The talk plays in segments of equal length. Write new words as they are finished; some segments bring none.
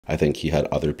I think he had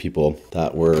other people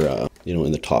that were, you know,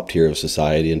 in the top tier of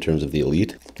society in terms of the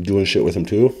elite doing shit with him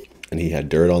too. And he had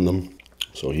dirt on them,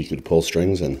 so he could pull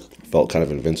strings and felt kind of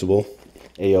invincible.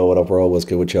 Hey yo, what up world, what's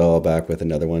good with y'all? Back with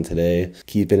another one today.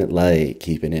 Keeping it light,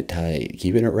 keeping it tight,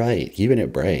 keeping it right, keeping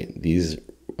it bright. These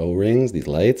O-rings, these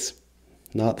lights,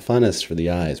 not the funnest for the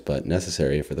eyes, but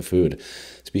necessary for the food.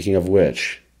 Speaking of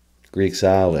which, Greek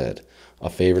salad. A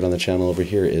favorite on the channel over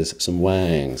here is some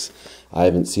wangs. I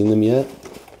haven't seen them yet.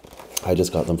 I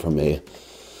just got them from a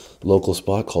local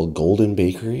spot called Golden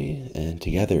Bakery, and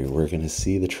together we're gonna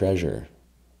see the treasure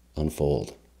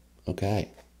unfold. Okay.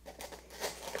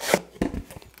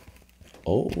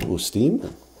 Oh,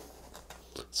 steam.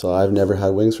 So I've never had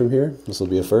wings from here. This will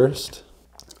be a first.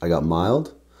 I got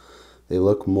mild. They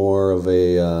look more of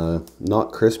a,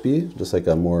 not crispy, just like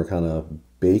a more kind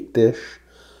of baked dish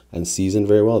and seasoned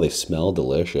very well. They smell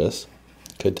delicious.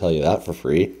 Could tell you that for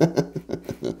free.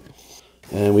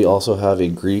 And we also have a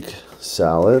Greek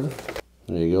salad.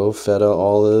 There you go, feta,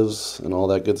 olives, and all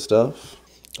that good stuff.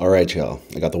 All right, y'all.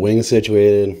 I got the wings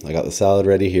situated. I got the salad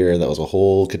ready here. That was a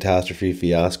whole catastrophe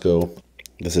fiasco.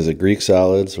 This is a Greek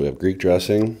salad, so we have Greek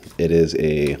dressing. It is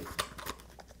a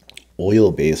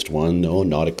oil-based one. No,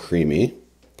 not a creamy,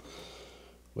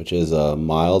 which is a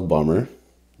mild bummer.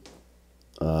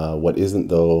 What isn't,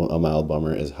 though, a mild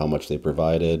bummer is how much they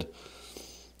provided.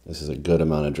 This is a good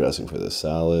amount of dressing for this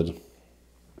salad.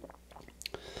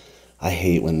 I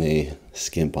hate when they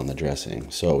skimp on the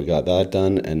dressing. So we got that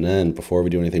done, and then before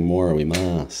we do anything more, we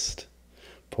must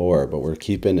pour, but we're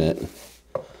keeping it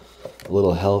a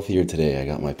little healthier today. I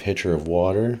got my pitcher of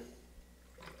water,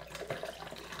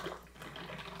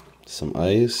 some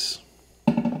ice.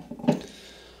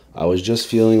 I was just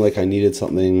feeling like I needed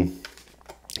something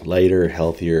lighter,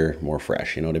 healthier, more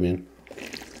fresh, you know what I mean?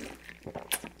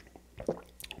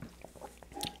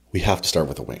 We have to start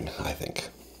with a wing, I think,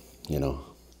 you know.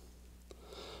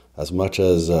 As much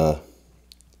as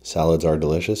salads are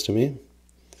delicious to me,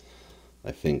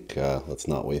 I think let's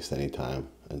not waste any time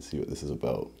and see what this is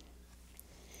about.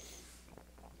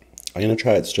 I'm going to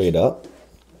try it straight up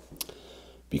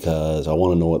because I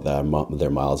want to know what their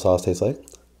mild sauce tastes like.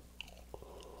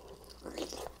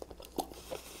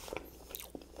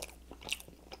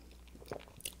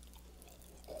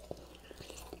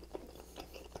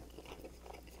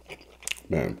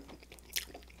 Man.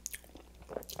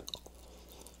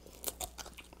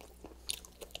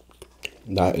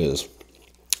 That is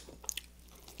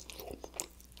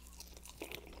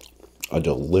a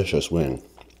delicious wing.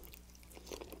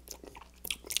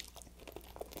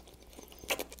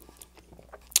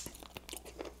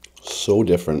 So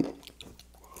different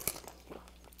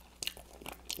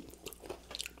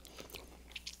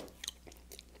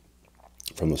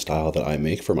from the style that I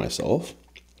make for myself.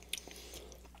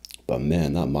 But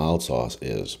man, that mild sauce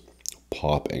is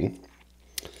popping.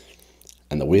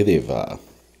 And the way they've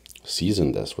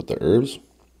seasoned this with the herbs,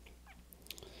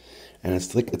 and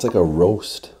it's like a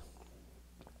roast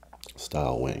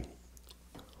style wing.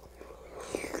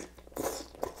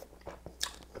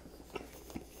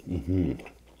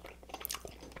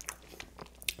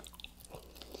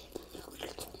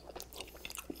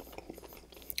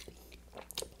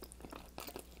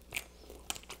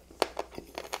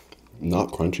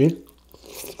 Not crunchy.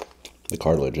 The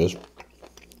cartilage is.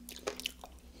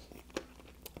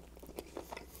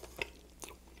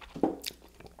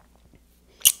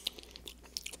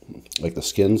 Like the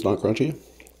skin's not crunchy,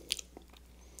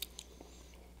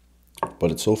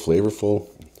 but it's so flavorful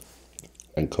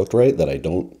and cooked right that I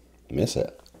don't miss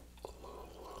it.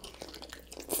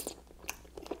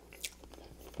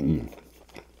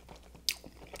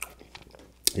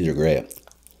 These are great.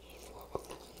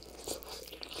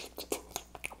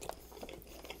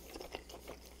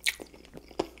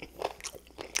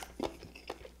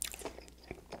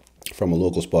 From a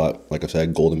local spot, like I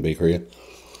said, Golden Bakery.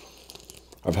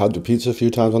 I've had the pizza a few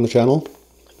times on the channel.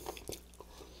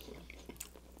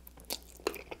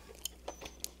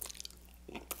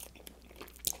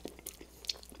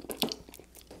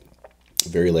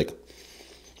 Very like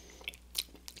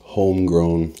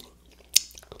homegrown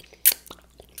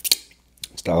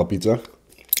style pizza.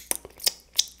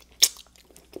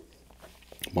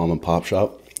 Mom and pop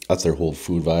shop. That's their whole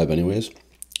food vibe anyways.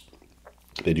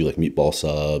 They do like meatball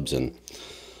subs and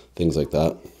things like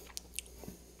that.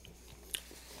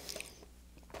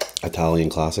 Italian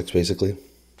classics, basically.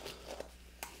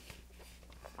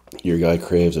 Your guy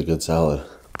craves a good salad.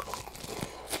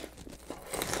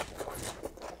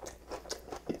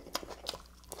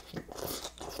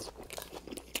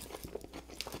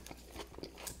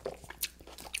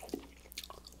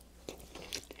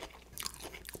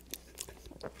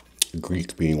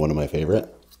 Greek being one of my favorite.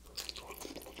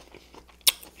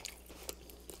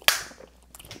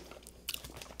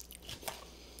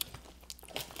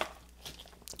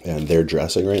 And their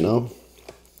dressing right now,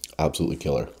 absolutely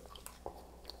killer.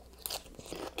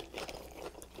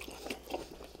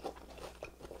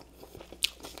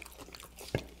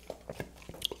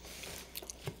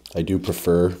 I do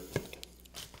prefer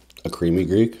a creamy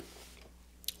Greek,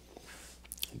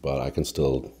 but I can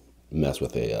still mess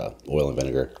with a oil and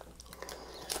vinegar.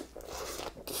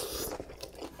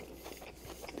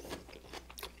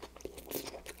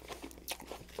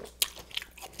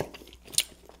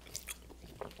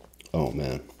 Oh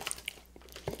man.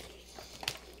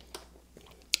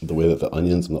 The way that the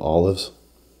onions and the olives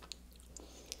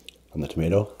and the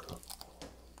tomato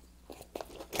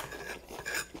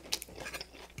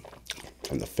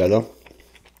and the feta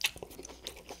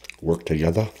work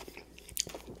together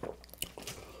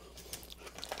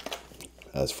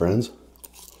as friends.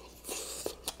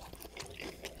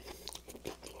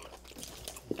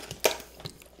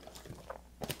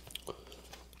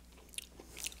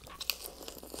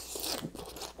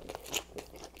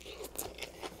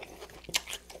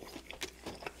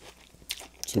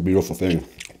 It's a beautiful thing.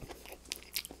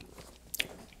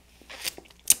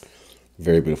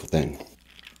 Very beautiful thing.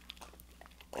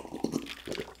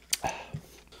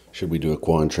 Should we do a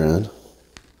Cointreau?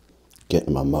 Get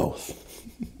in my mouth.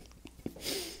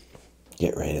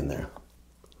 Get right in there.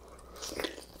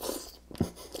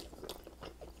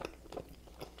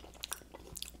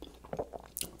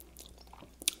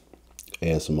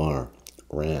 ASMR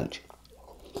ranch.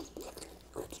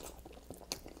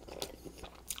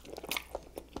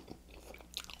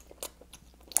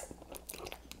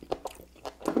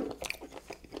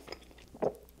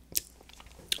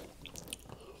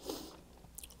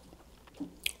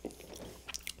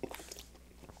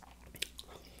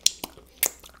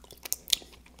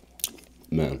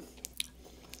 Man,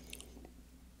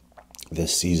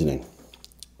 this seasoning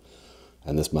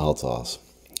and this mild sauce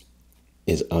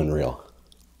is unreal.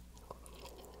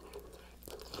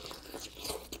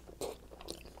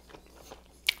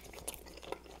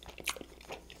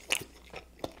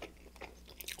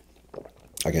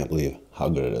 I can't believe how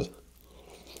good it is.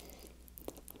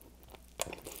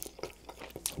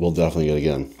 We'll definitely get it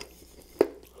again.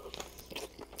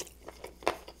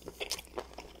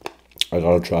 I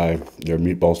gotta try their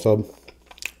meatball sub.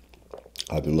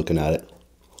 I've been looking at it.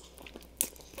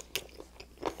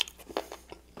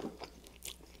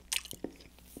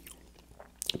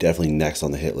 Definitely next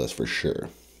on the hit list for sure.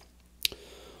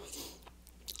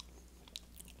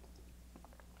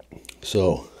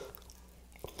 So,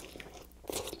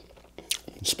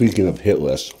 speaking of hit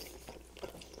lists,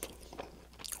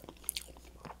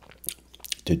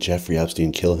 did Jeffrey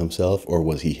Epstein kill himself or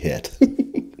was he hit?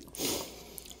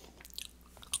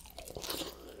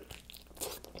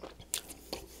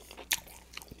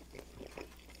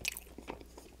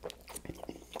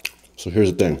 So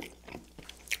here's the thing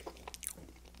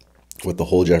with the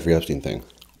whole Jeffrey Epstein thing.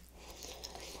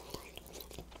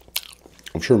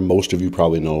 I'm sure most of you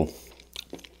probably know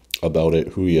about it,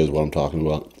 who he is, what I'm talking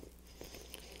about.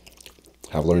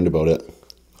 Have learned about it.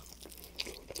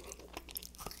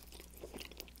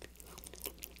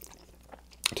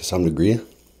 To some degree.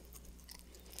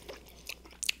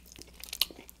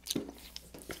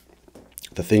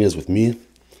 The thing is with me,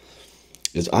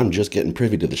 is I'm just getting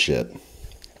privy to the shit.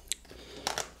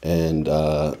 And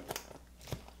I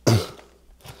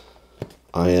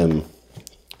am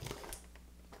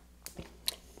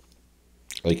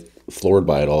like floored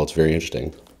by it all. It's very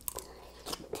interesting.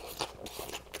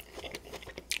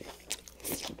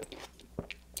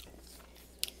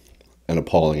 And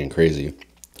appalling and crazy.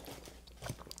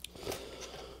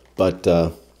 But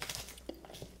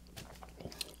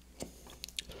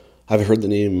I've heard the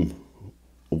name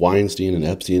Weinstein and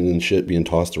Epstein and shit being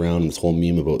tossed around, and this whole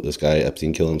meme about this guy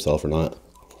Epstein killing himself or not.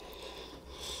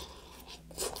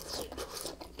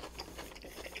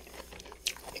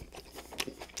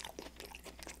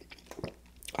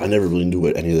 I never really knew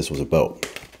what any of this was about.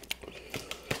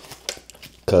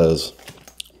 Because,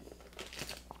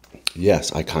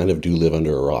 yes, I kind of do live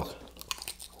under a rock.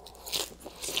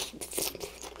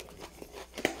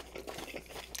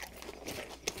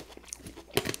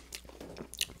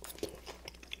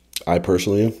 I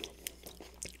personally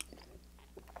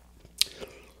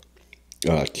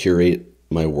curate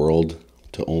my world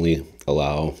to only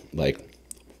allow like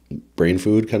brain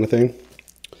food kind of thing.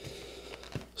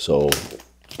 So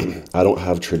I don't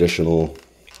have traditional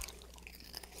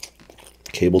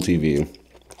cable TV.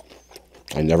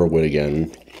 I never would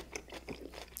again.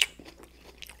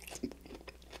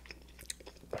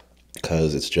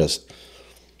 Because it's just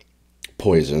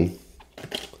poison,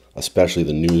 especially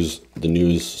the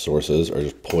news sources are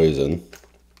just poison.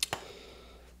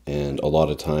 And a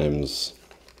lot of times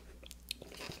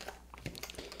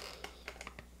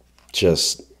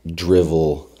just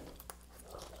drivel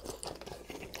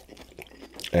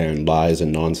and lies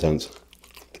and nonsense.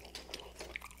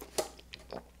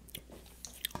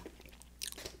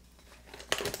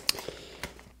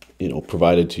 You know,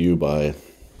 provided to you by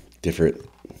different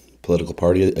political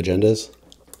party agendas,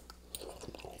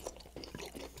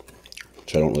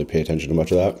 which I don't really pay attention to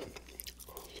much of that,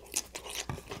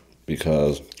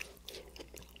 because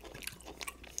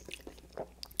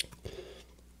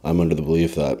I'm under the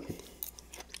belief that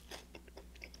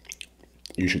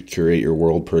you should curate your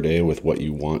world per day with what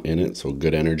you want in it. So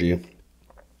good energy,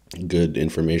 good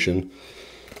information.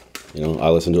 You know, I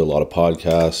listen to a lot of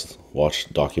podcasts,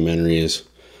 watch documentaries,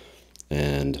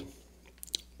 and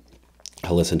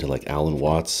I listen to like Alan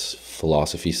Watts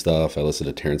philosophy stuff. I listen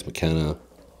to Terence McKenna.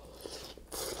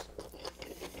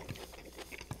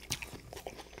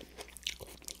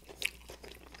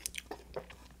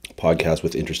 Podcasts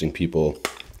with interesting people.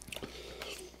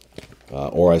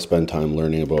 Or I spend time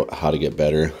learning about how to get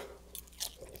better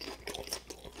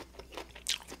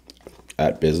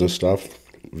at business stuff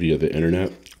via the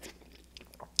internet,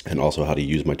 and also how to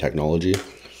use my technology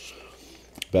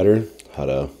better, how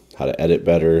to edit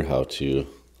better, how to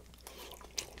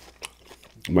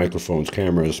microphones,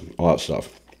 cameras, all that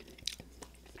stuff.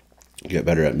 Get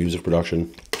better at music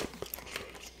production.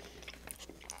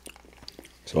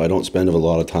 So I don't spend a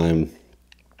lot of time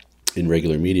in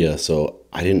regular media, so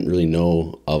I didn't really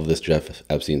know of this Jeff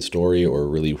Epstein story or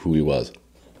really who he was.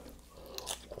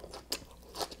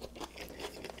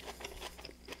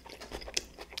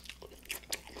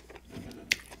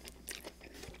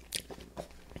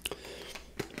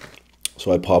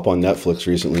 So I pop on Netflix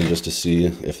recently just to see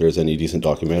if there's any decent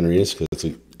documentaries,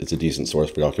 because it's a decent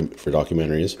source for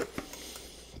documentaries.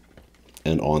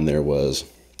 And on there was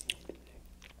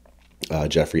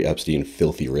Jeffrey Epstein,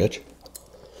 Filthy Rich.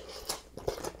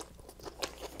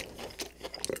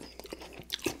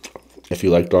 If you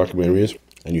like documentaries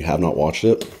and you have not watched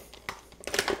it,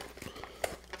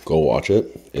 go watch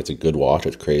it. It's a good watch.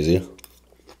 It's crazy.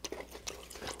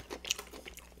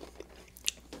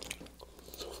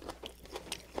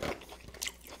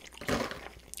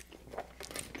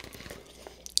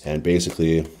 And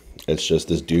basically, it's just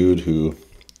this dude who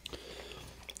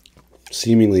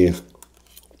seemingly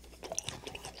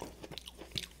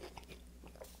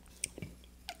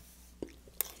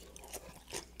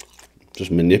just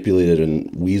manipulated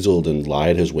and weaseled and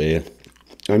lied his way.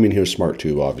 I mean, he was smart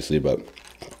too, obviously, but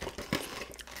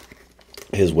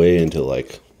his way into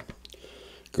like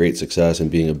great success and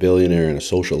being a billionaire and a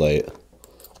socialite,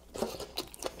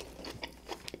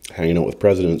 hanging out with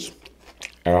presidents,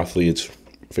 athletes,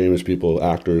 famous people,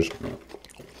 actors.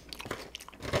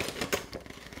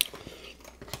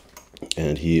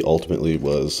 And he ultimately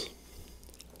was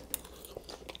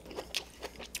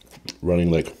running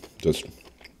like just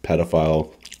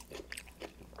pedophile,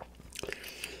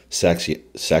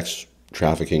 sex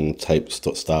trafficking type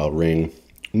style ring,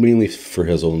 mainly for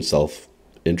his own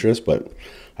self-interest, but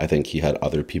I think he had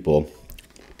other people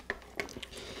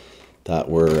that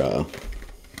were,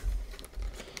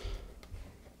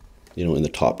 you know, in the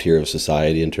top tier of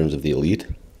society in terms of the elite,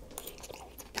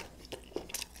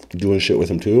 doing shit with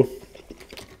him too.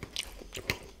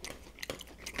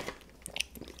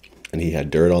 And he had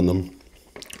dirt on them,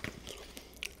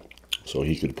 so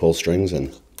he could pull strings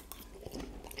and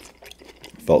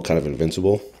felt kind of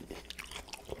invincible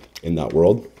in that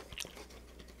world.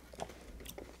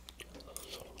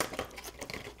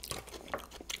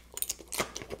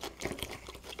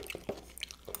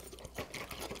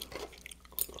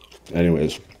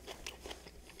 Anyways,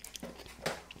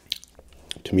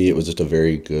 to me, it was just a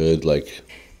very good, like,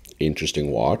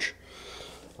 interesting watch.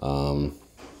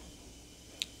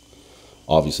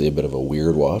 Obviously a bit of a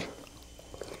weird watch.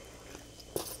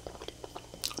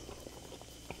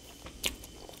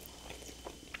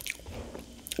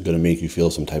 Gonna make you feel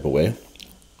some type of way.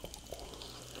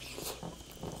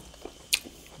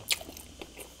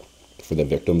 For the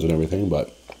victims and everything,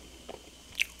 but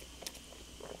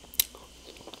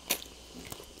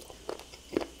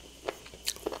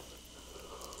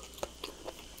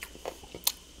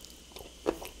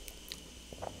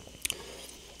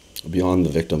beyond the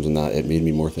victims and that, it made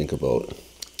me more think about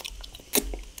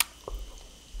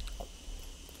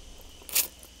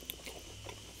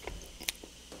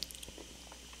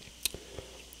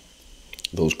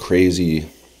those crazy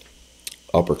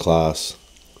upper class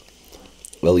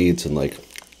elites and like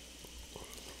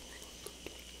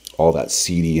all that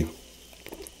seedy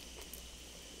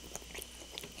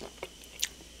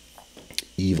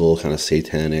evil, kind of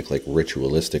satanic, like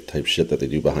ritualistic type shit that they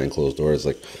do behind closed doors.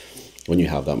 Like when you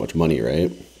have that much money,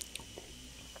 right?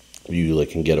 You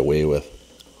like can get away with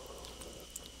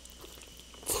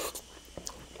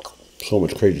so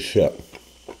much crazy shit.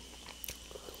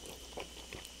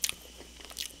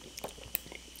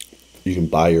 You can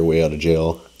buy your way out of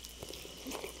jail.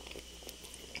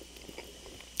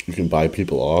 You can buy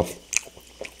people off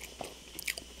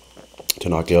to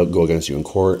not go against you in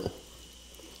court.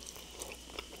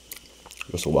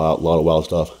 Just a lot of wild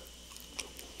stuff.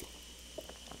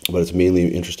 But it's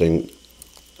mainly interesting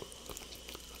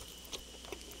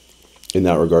in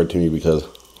that regard to me because,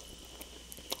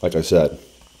 like I said,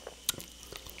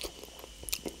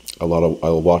 I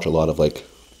will watch a lot of like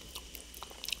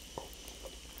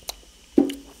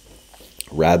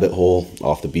rabbit hole,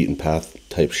 off the beaten path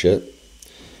type shit,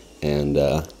 and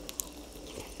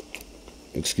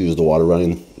excuse the water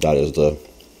running. That is the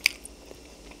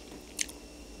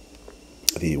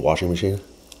washing machine.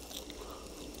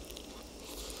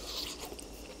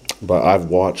 But I've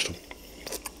watched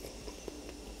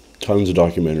tons of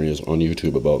documentaries on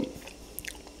YouTube about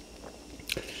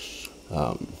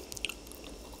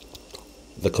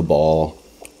the cabal,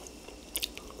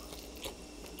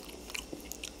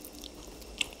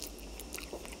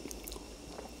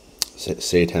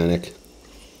 satanic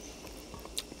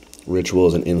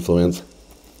rituals and influence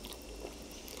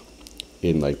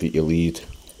in like the elite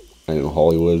and in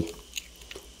Hollywood.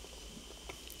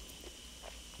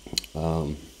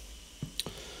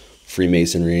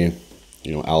 Freemasonry,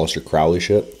 you know, Aleister Crowley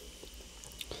shit.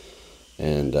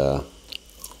 And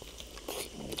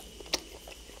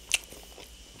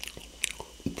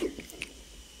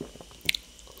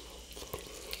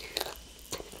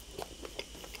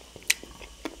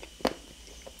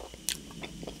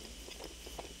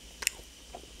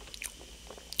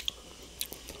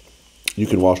you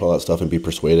can watch all that stuff and be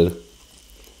persuaded.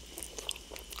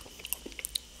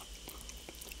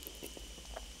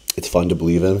 It's fun to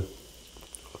believe in.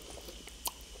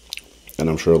 And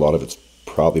I'm sure a lot of it's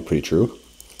probably pretty true.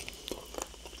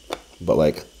 But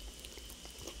like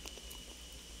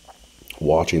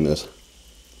watching this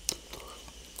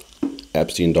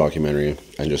Epstein documentary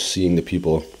and just seeing the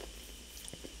people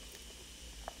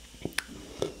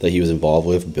that he was involved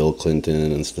with, Bill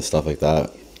Clinton and stuff like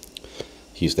that.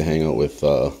 He used to hang out with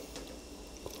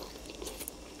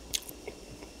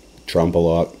Trump a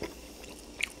lot.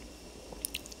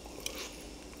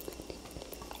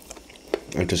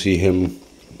 And to see him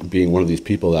being one of these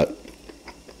people that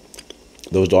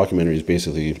those documentaries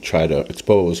basically try to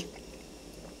expose,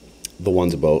 the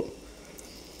ones about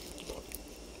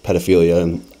pedophilia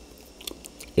and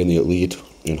in the elite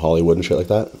in Hollywood and shit like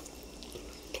that,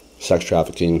 sex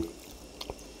trafficking,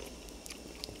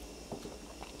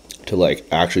 to like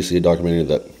actually see a documentary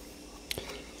that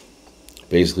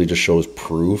basically just shows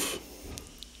proof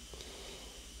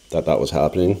that that was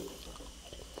happening.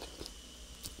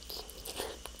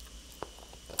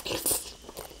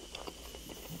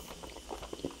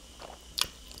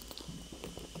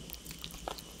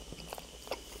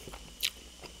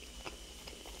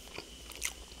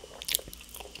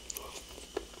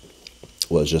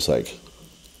 Was just like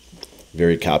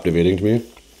very captivating to me.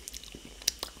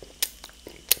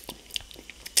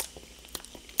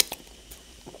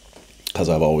 Because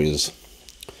I've always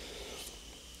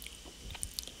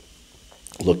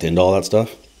looked into all that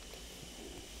stuff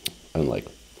and like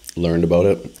learned about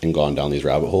it and gone down these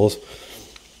rabbit holes,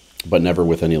 but never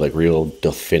with any like real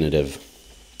definitive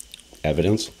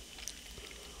evidence.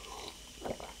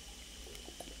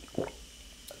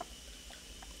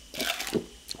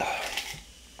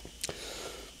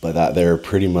 But that there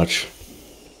pretty much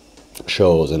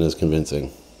shows and is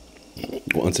convincing.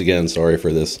 Once again, sorry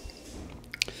for this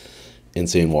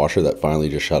insane washer that finally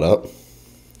just shut up.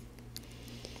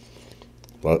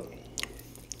 But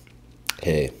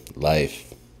hey,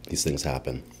 life, these things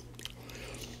happen.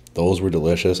 Those were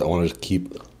delicious. I want to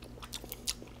keep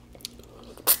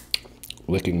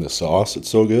licking the sauce. It's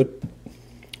so good.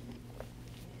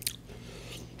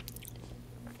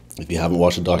 If you haven't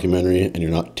watched a documentary and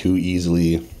you're not too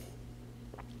easily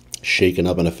shaken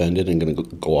up and offended and going to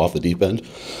go off the deep end,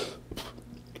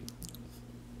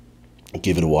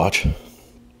 give it a watch.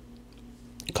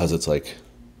 Because it's like,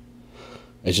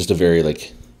 it's just a very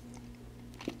like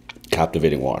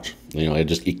captivating watch. You know, it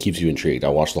keeps you intrigued. I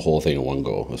watched the whole thing in one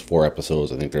go. It was 4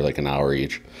 episodes. I think they're like an hour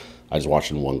each. I just watched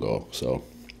it in one go. So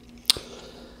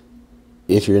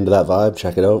if you're into that vibe,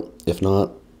 check it out. If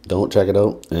not, don't check it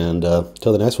out. And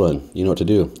till the next one, you know what to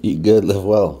do. Eat good, live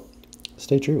well,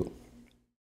 stay true.